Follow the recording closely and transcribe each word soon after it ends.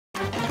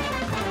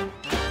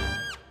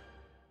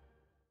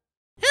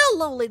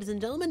Hello ladies and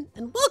gentlemen,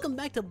 and welcome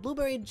back to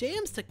Blueberry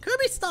Jams to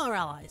Kirby Star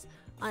Allies.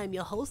 I am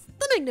your host,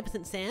 the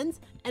Magnificent Sans,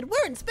 and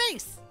we're in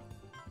space!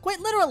 Quite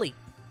literally.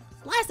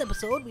 Last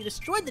episode, we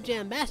destroyed the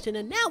Jam Bastion,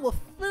 and now we're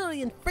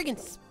literally in friggin'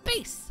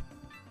 space!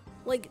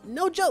 Like,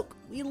 no joke,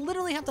 we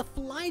literally have to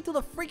fly through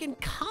the freaking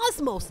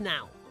cosmos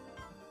now!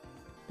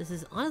 This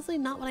is honestly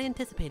not what I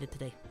anticipated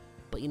today.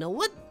 But you know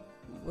what?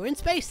 We're in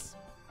space.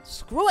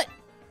 Screw it!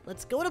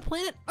 Let's go to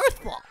planet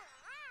Earthfall!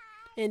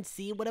 And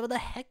see whatever the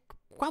heck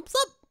crops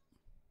up!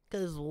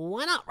 Because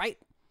why not, right?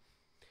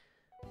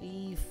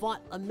 We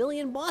fought a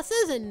million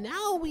bosses and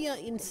now we are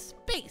in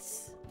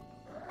space.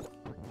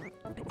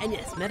 And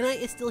yes, Meta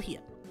Knight is still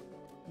here.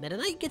 Meta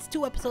Knight gets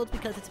 2 episodes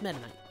because it's Meta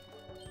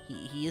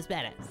Knight. He is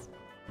badass.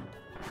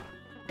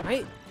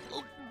 Right?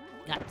 Oh,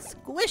 got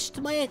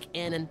squished by a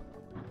cannon.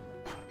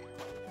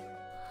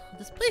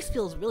 This place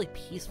feels really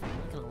peaceful, I'm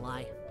not gonna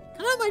lie.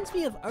 Kinda reminds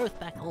me of Earth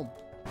back home.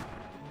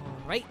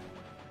 Alright.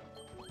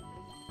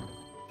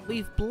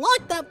 We've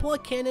blocked that poor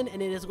cannon,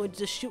 and it is going to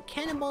just shoot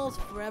cannonballs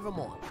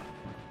forevermore.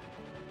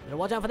 Better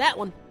watch out for that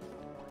one.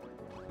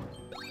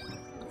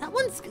 That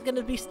one's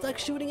gonna be stuck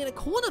shooting in a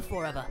corner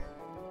forever.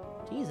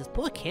 Jesus,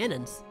 poor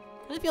cannons.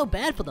 I feel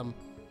bad for them.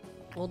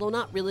 Although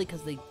not really,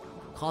 because they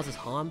cause us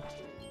harm.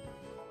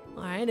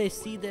 Alright, I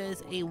see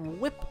there's a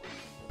whip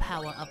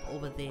power up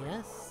over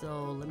there.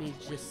 So let me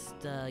just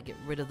get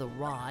rid of the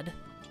rod,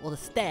 or the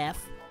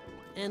staff,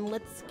 and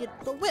let's get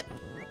the whip.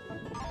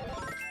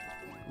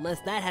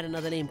 Unless that had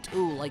another name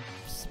too, like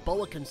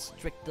Boa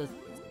Constrictor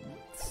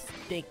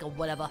Snake or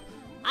whatever.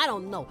 I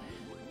don't know.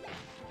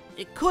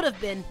 It could have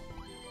been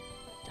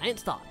Giant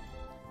Star.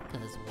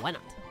 Because why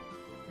not?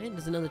 Alright,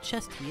 there's another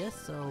chest here,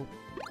 so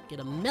get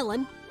a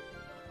melon.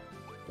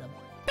 The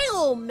big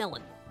old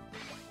melon.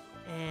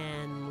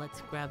 And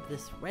let's grab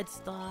this red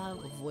star,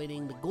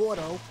 avoiding the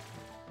Gordo.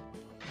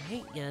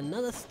 Alright, get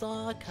another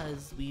star,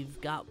 because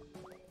we've got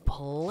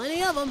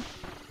plenty of them.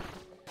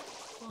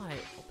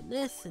 Alright, open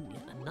this and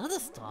get another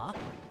star.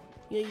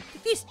 You know, you'd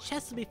think these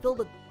chests would be filled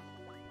with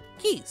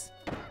keys.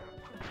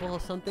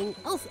 Or something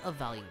else of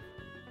value.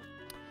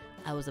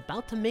 I was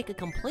about to make a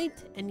complaint,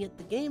 and yet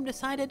the game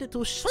decided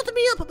to shut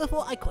me up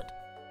before I could.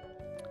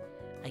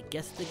 I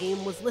guess the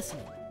game was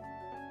listening.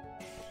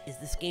 Is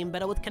this game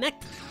better with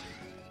Kinect?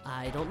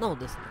 I don't know.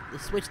 The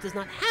Switch does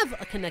not have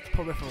a Kinect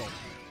peripheral.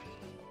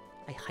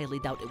 I highly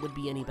doubt it would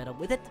be any better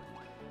with it.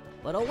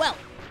 But oh well.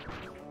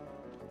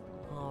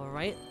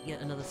 Alright,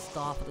 yet another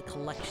star for the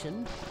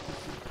collection.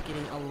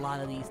 Getting a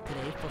lot of these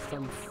today for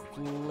some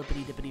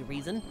flippity-dippity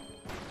reason.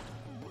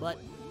 But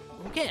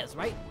who cares,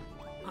 right?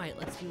 Alright,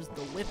 let's use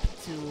the whip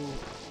to,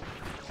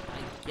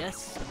 I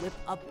guess, whip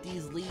up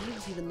these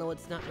leaves, even though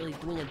it's not really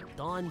doing a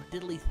darn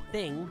diddly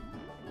thing.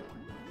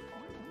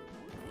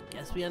 I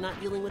guess we are not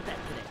dealing with that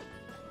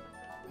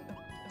today.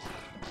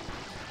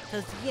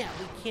 Because, yeah,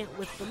 we can't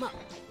whip them up.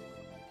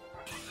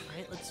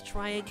 Alright, let's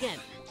try again.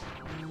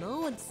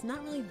 No, it's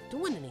not really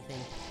doing anything.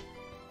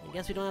 I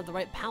guess we don't have the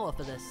right power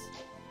for this.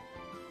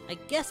 I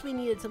guess we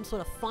needed some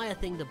sort of fire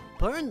thing to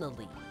burn the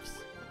leaves.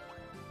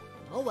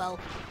 Oh well,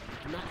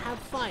 we do not have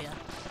fire,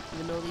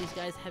 even though these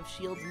guys have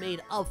shields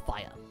made of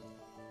fire.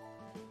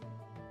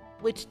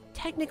 Which,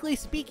 technically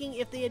speaking,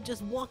 if they had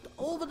just walked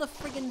over the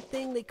friggin'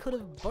 thing, they could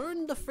have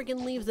burned the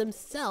friggin' leaves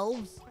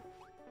themselves.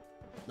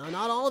 No,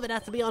 not all of it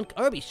has to be on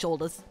Kirby's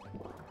shoulders.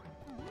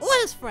 Or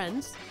his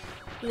friends.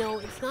 You know,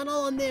 it's not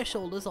all on their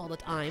shoulders all the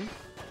time.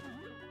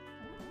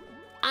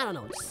 I don't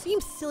know, it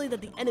seems silly that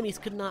the enemies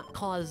could not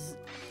cause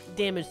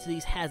damage to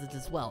these hazards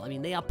as well. I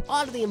mean, they are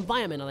part of the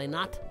environment, are they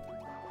not?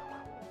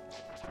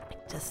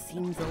 It just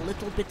seems a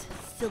little bit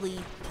silly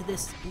to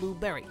this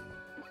blueberry.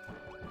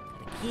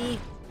 Got a key.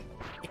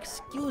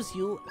 Excuse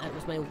you, that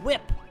was my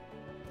whip.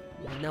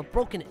 I've now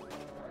broken it.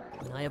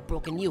 And I have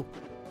broken you.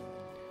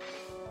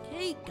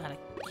 Okay, got a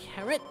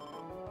carrot.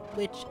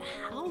 Which,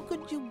 how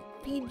could you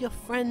feed your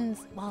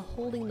friends while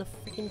holding the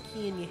freaking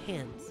key in your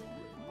hands?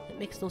 That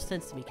makes no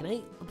sense to me. Can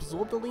I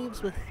absorb the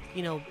leaves with,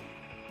 you know...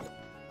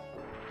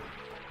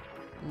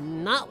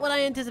 Not what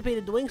I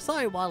anticipated doing.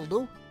 Sorry,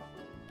 Waddle-Doo.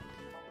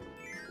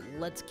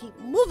 Let's keep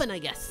moving, I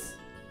guess.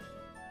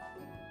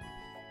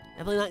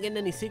 Definitely not getting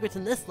any secrets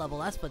in this level,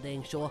 that's for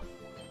dang sure.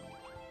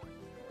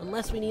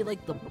 Unless we need,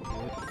 like, the...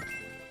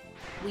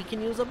 We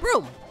can use a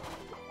broom.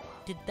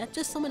 Did that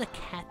just summon a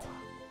cat?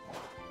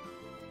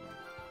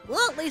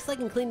 Well, at least I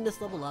can clean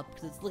this level up,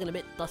 because it's looking a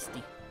bit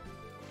dusty.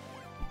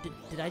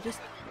 Did I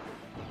just...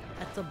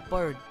 That's a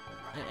bird.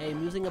 I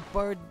am using a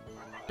bird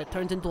that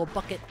turns into a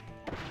bucket.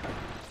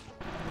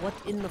 What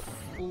in the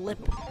flip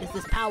is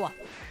this power?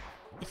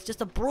 It's just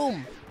a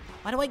broom.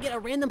 Why do I get a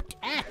random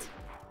cat?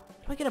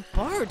 Why do I get a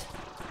bird?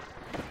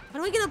 Why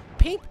do I get a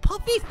pink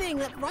puffy thing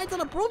that rides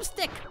on a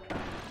broomstick?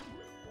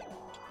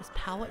 This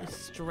power is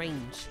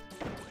strange.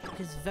 It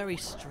is very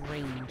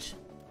strange.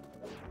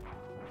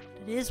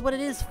 It is what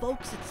it is,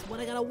 folks. It's what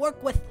I gotta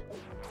work with.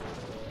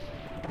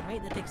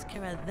 Alright, that takes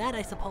care of that,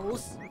 I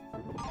suppose.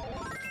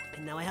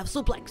 And now I have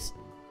suplex.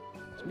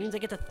 Which means I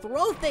get to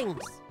throw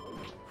things.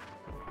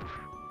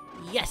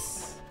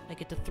 Yes! I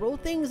get to throw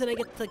things and I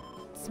get to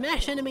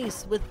smash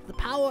enemies with the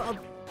power of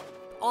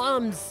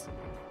arms.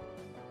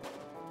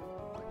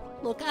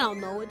 Look, I don't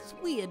know, it's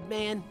weird,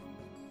 man.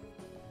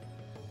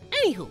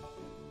 Anywho,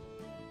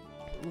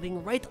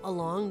 moving right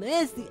along,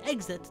 there's the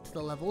exit to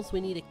the levels.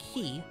 We need a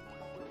key,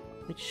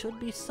 which should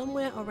be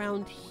somewhere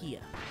around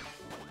here.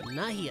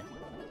 Not here.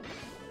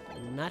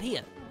 Not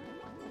here.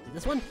 Is it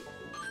this one?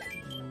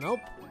 Nope.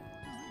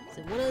 Is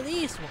it one of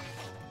these ones?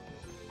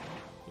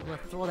 I'm gonna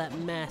throw that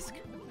mask.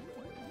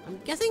 I'm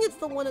guessing it's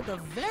the one at the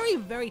very,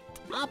 very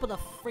top of the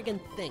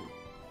friggin' thing.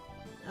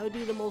 That would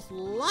be the most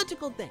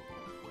logical thing.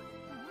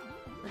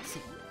 Let's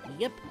see.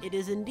 Yep, it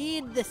is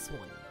indeed this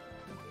one.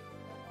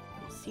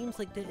 It seems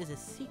like there is a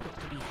secret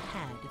to be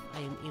had if I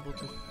am able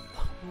to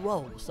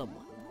throw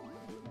someone.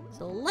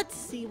 So let's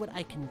see what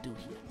I can do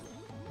here.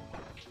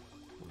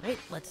 Alright,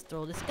 let's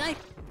throw this guy.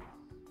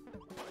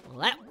 Well,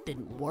 that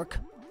didn't work.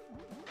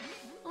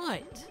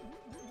 Alright.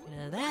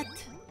 That.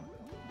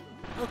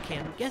 Okay,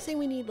 I'm guessing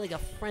we need like a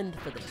friend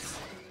for this.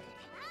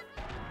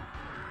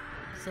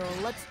 So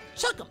let's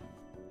chuck him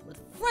with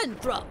friend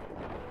throw.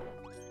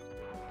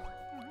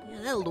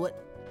 Yeah, that'll do it.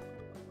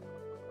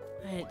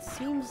 Alright, it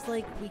seems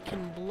like we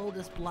can blow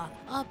this block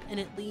up and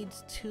it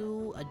leads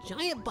to a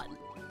giant button.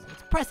 So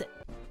let's press it.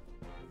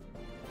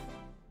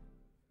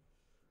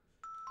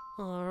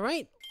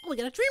 Alright. Oh, we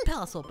got a dream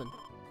palace open.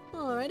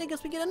 Alright, I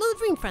guess we get another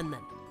dream friend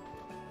then.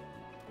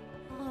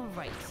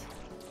 Alright.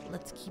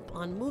 Let's keep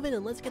on moving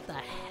and let's get the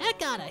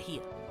heck out of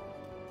here.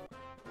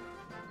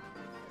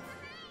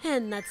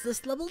 And that's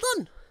this level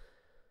done.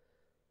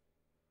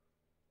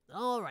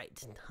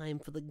 Alright, time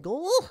for the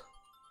goal.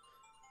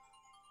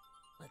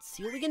 Let's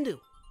see what we can do.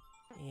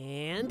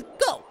 And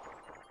go!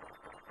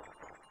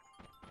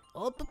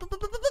 Up, up, up,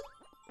 up, up,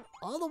 up.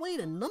 All the way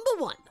to number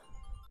 1.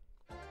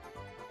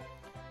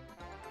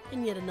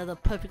 And yet another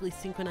perfectly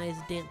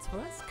synchronized dance for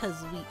us,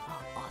 because we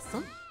are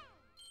awesome.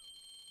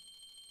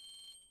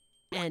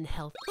 And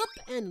health up,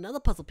 and another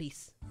puzzle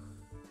piece.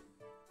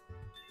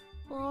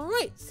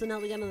 Alright, so now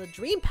we got another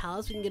dream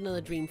palace, we can get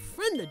another dream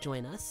friend to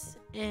join us.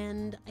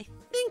 And I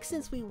think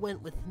since we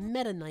went with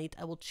Meta Knight,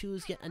 I will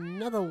choose yet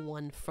another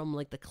one from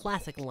like the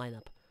classic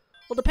lineup.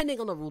 Well, depending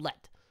on the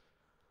roulette.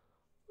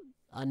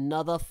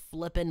 Another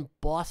flippin'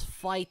 boss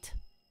fight?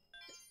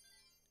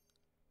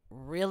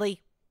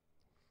 Really?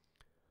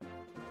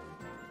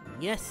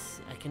 Yes,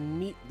 I can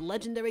meet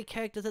legendary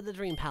characters at the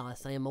Dream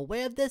Palace. I am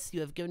aware of this. You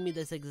have given me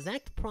this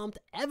exact prompt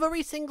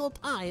every single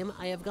time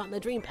I have gotten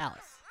a Dream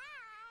Palace.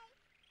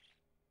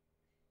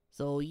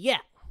 So yeah,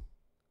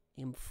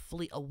 I am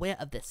fully aware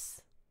of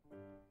this.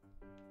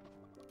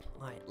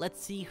 Alright,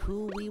 let's see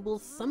who we will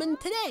summon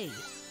today.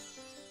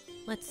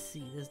 Let's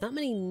see, there's not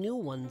many new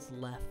ones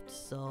left,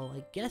 so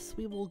I guess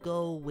we will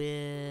go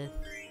with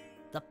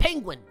the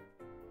Penguin.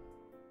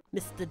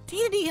 Mr.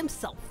 Dedede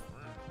himself.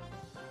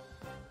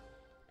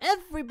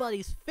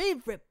 Everybody's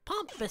favorite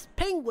pompous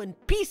penguin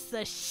piece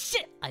of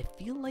shit! I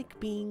feel like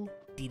being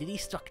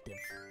Dedede-structive.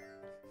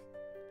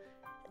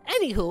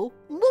 Anywho,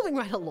 moving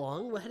right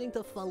along, we're heading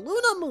to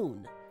Faluna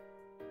Moon.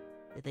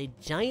 With a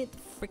giant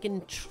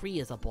freaking tree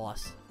as a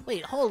boss.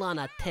 Wait, hold on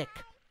a tick.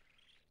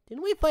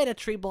 Didn't we fight a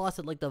tree boss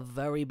at like the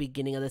very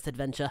beginning of this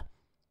adventure?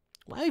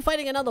 Why are we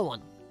fighting another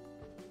one?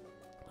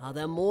 Are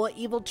there more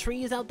evil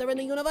trees out there in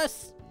the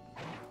universe?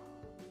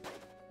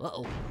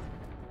 Uh-oh.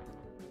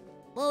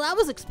 Well, that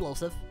was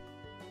explosive.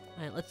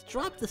 Alright, let's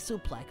drop the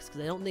suplex,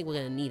 because I don't think we're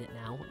going to need it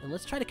now. And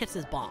let's try to catch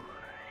this bomb.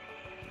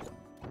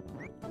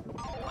 We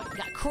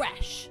got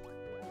Crash.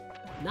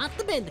 Not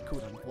the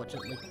Bandicoot,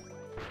 unfortunately.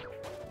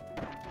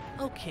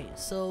 Okay,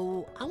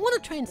 so I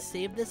want to try and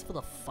save this for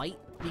the fight,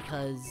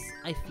 because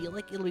I feel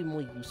like it'll be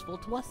more useful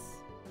to us.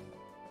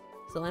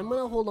 So I'm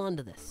going to hold on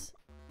to this.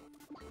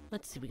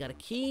 Let's see, we got a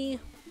key,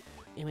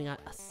 and we got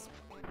a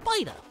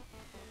spider.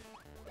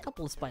 A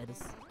couple of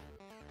spiders.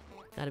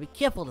 Gotta be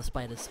careful of the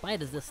spiders.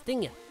 Spiders, they'll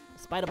sting you.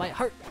 Spider bite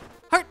hurt.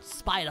 Hurt!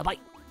 Spider bite!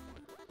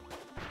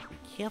 Be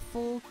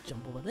careful.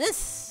 Jump over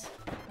this.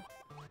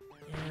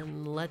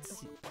 And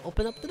let's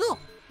open up the door.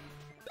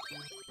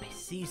 I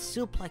see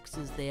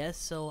suplexes there,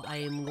 so I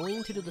am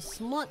going to do the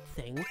smart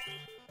thing.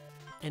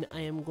 And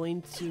I am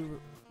going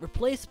to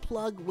replace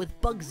Plug with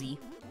Bugsy.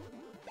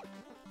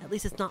 At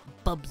least it's not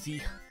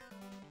Bubsy.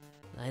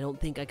 I don't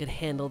think I could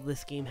handle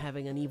this game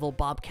having an evil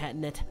Bobcat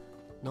in it.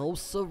 No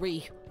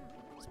siree.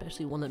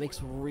 Especially one that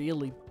makes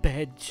really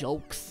bad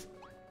jokes.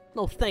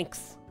 No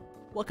thanks.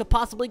 What could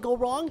possibly go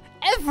wrong?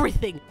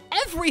 Everything!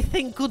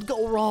 Everything could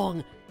go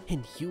wrong!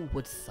 And you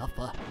would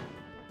suffer.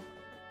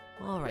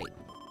 Alright.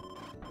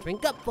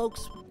 Drink up,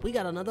 folks. We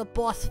got another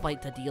boss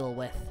fight to deal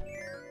with.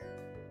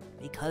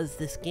 Because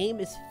this game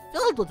is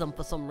filled with them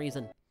for some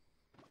reason.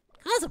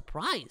 Kinda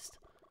surprised.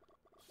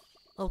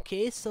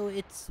 Okay, so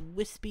it's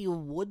Wispy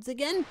Woods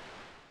again?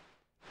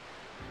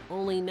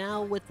 Only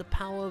now with the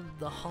power of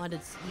the heart,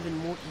 it's even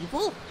more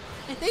evil,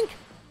 I think?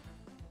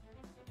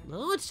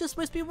 No, it's just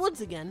Wispy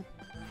Woods again.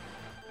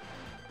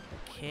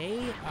 Okay,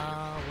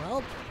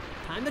 well,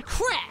 time to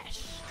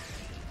crash!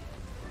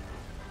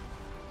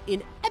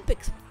 In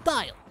epic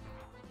style!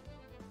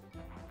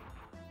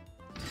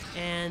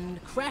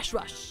 And Crash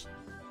Rush.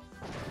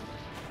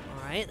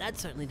 Alright, that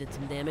certainly did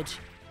some damage.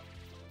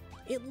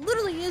 It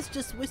literally is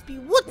just Wispy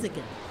Woods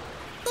again.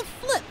 The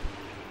flip!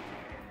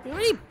 We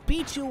already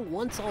beat you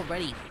once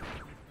already.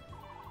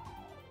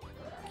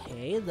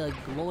 Okay, the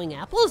glowing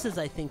apples is,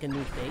 I think, a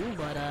new thing,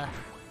 but,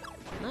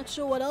 not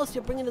sure what else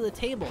you're bringing to the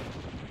table.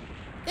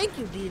 Thank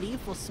you, Deity,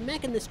 for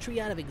smacking this tree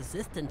out of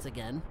existence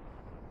again.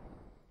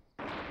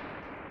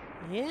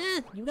 Yeah,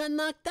 you got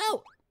knocked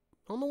out.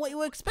 I don't know what you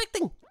were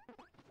expecting.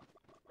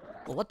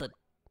 Oh, what the?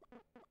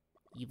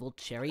 Evil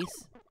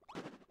cherries?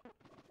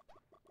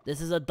 This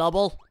is a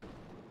double?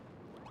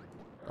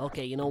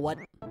 Okay, you know what?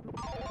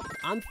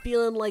 I'm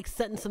feeling like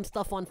setting some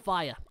stuff on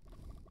fire.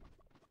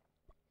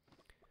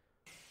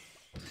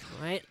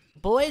 Alright,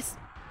 boys.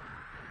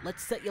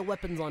 Let's set your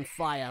weapons on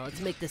fire.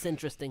 Let's make this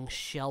interesting,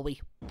 shall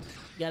we? You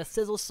got a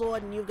sizzle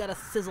sword and you've got a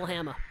sizzle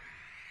hammer.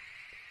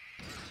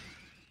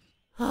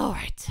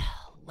 Alright,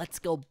 let's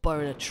go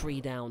burn a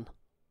tree down.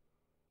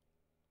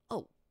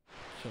 Oh,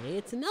 okay,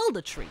 it's an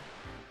elder tree.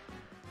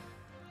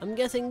 I'm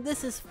guessing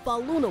this is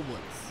Faluna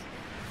Woods.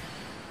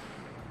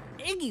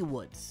 Iggy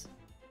Woods.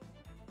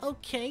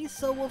 Okay,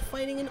 so we're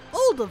fighting an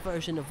older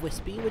version of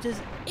Wispy, which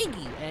is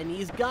Iggy, and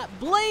he's got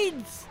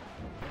blades!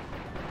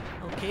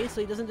 Okay,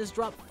 so he doesn't just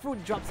drop fruit,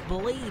 he drops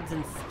blades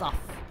and stuff.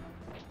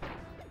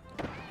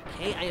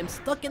 Okay, I am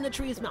stuck in the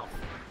tree's mouth.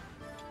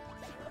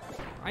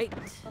 Right.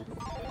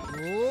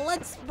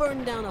 Let's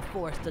burn down a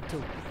forest or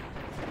two.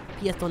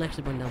 P.S. Don't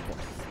actually burn down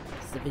forests.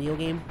 This is a video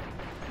game.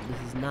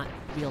 This is not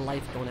real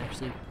life. Don't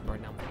actually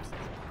burn down forests.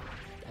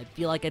 I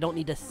feel like I don't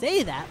need to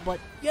say that, but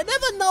you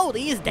never know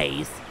these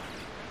days.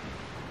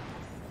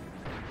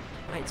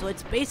 Right, so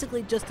it's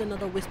basically just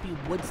another Wispy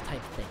Woods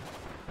type thing.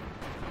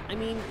 I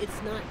mean,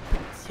 it's not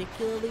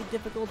particularly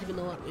difficult, even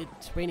though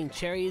it's raining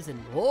cherries and,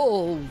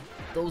 whoa,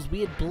 those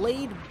weird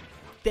blade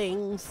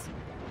things.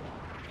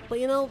 But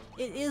you know,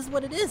 it is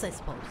what it is, I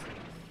suppose.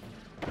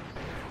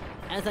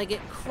 As I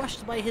get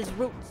crushed by his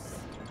roots.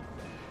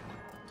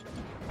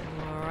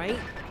 Alright.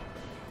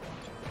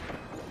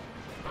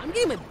 I'm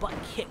getting my butt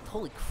kicked,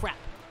 holy crap.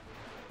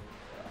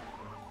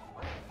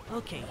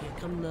 Okay, here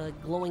come the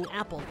glowing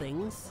apple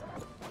things.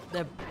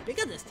 They're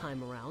bigger this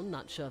time around,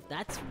 not sure if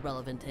that's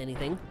relevant to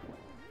anything.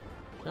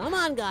 Come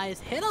on, guys,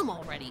 hit him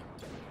already.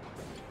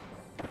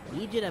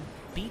 Need you to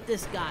beat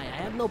this guy. I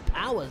have no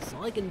powers.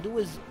 All I can do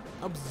is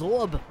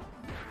absorb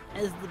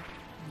as the...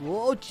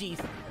 Whoa, jeez.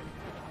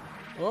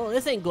 Oh,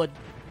 this ain't good.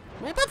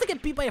 Am I about to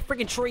get beat by a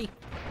freaking tree?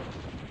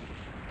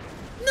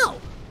 No!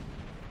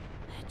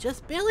 I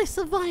just barely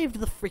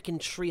survived the freaking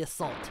tree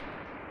assault.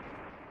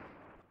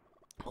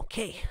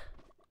 Okay.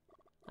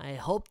 I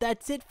hope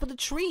that's it for the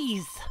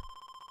trees.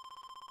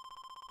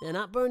 They're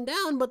not burned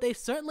down, but they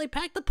certainly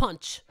packed a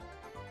punch.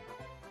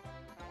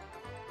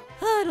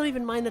 I don't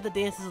even mind that the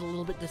dance is a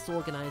little bit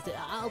disorganized.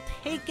 I'll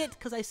take it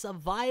because I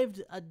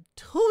survived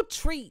 2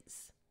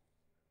 trees.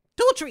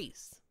 2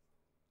 trees!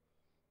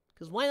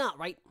 Because why not,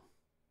 right?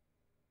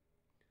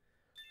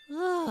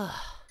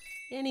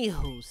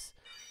 Anywho's.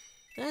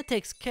 That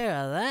takes care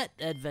of that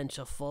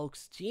adventure,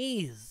 folks.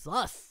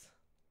 Jesus.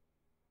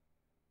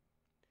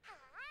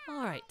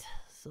 Alright,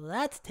 so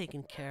that's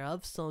taken care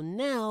of. So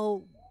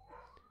now,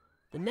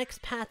 the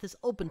next path is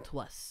open to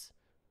us.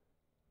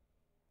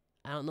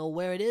 I don't know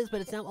where it is, but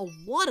it's now a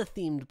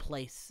water-themed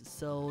place,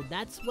 so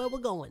that's where we're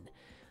going.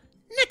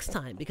 Next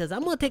time, because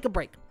I'm going to take a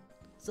break.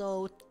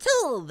 So,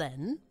 till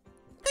then,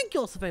 thank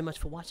you all so very much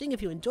for watching.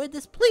 If you enjoyed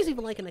this, please leave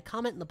a like and a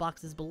comment in the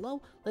boxes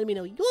below. Let me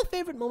know your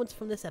favorite moments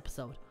from this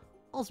episode.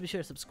 Also, be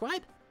sure to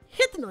subscribe,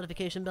 hit the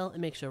notification bell,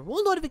 and make sure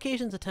all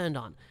notifications are turned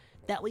on.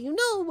 That way you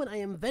know when I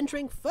am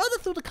venturing further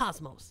through the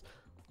cosmos.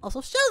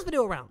 Also, share this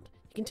video around.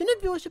 Your continued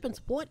viewership and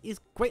support is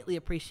greatly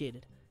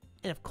appreciated.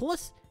 And of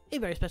course, a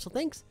very special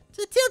thanks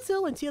to the Tier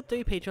 2 and Tier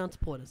 3 Patreon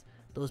supporters.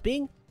 Those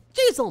being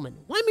Jay Zolman,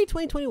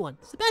 YME2021,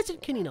 Sebastian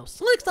Canino,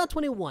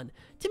 SonicStar21,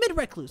 Timid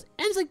Recluse,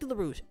 Angelique de la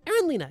Rouge,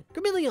 Aaron Lena,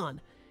 Gramillion,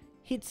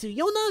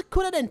 Hitsuyona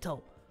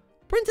Kuradento,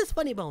 Princess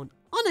Funnybone,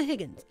 Anna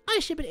Higgins,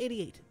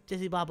 iShipIt88,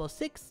 Jesse Bobo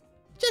 6,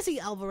 Jesse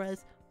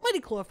Alvarez, Mighty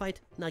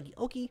Chlorophyte, Nagi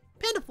Oki,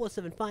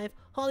 Panda475,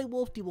 Holly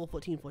Wolf,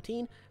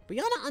 D-Wolf1414,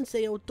 Brianna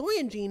Anseo,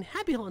 Dorian Jean,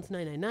 Happy Haunts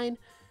 999,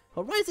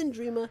 Horizon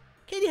Dreamer,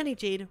 Katie Honey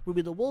Jade,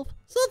 Ruby the Wolf,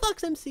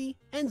 Soulfox MC,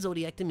 and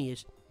Zodiac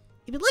Demige.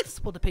 If you'd like to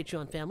support the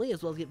Patreon family,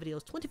 as well as get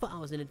videos 24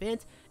 hours in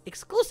advance,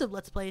 exclusive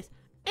Let's Plays,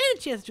 and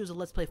a chance to choose a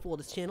Let's Play for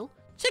this channel,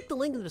 check the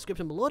link in the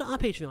description below to our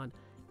Patreon.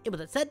 And with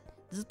that said,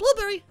 this is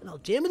Blueberry, and I'll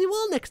jam with you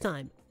all next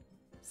time.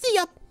 See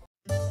ya!